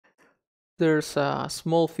there's a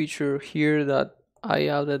small feature here that I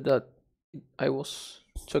added that I was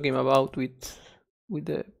talking about with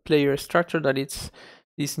the player structure, that it's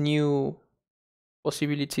this new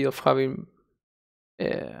possibility of having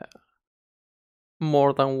uh,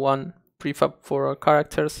 more than one prefab for our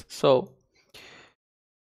characters. So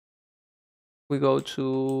we go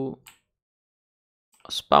to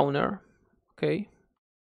a spawner. Okay,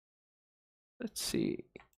 let's see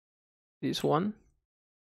this one.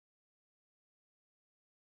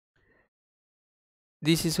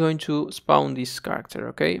 This is going to spawn this character,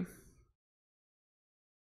 okay?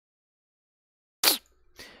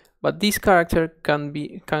 But this character can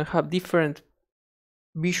have different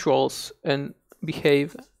visuals and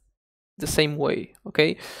behave the same way,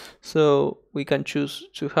 okay? So we can choose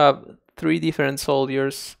to have 3 different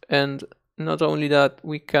soldiers, and not only that,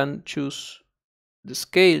 we can choose the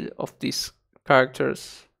scale of these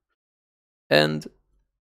characters and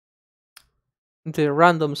the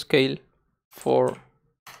random scale for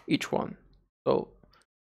each one. So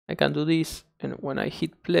I can do this, and when I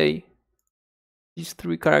hit play, these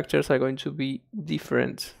 3 characters are going to be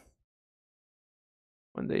different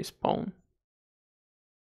when they spawn.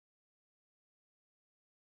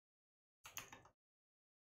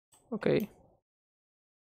 Okay.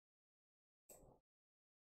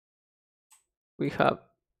 We have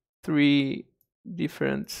 3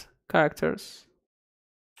 different characters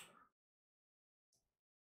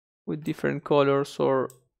with different colors or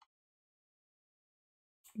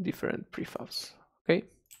different prefabs. Okay.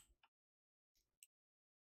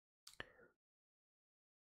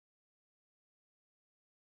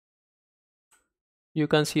 You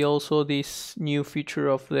can see also this new feature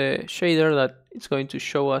of the shader that it's going to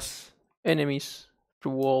show us enemies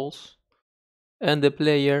through walls, and the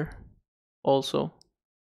player also,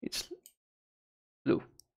 it's blue.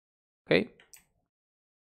 Okay.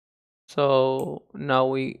 So now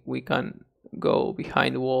we can go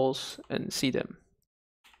behind walls and see them.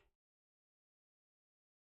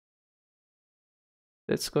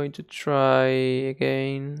 Let's going to try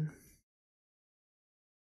again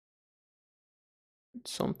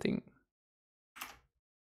something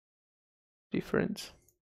different.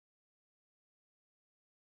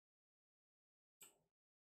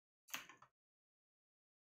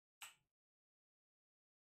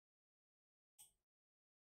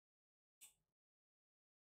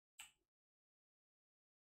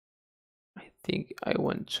 I think I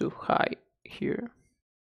went too high here.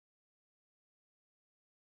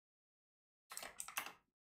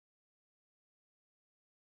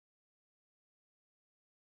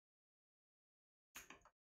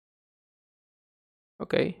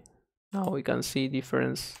 Okay, now we can see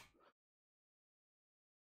difference.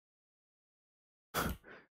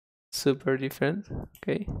 Super different.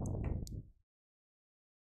 Okay,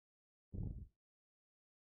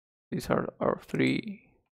 these are our 3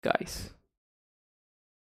 guys.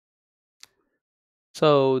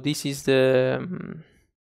 So this is the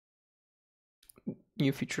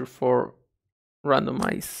new feature for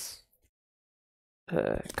randomize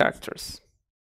characters.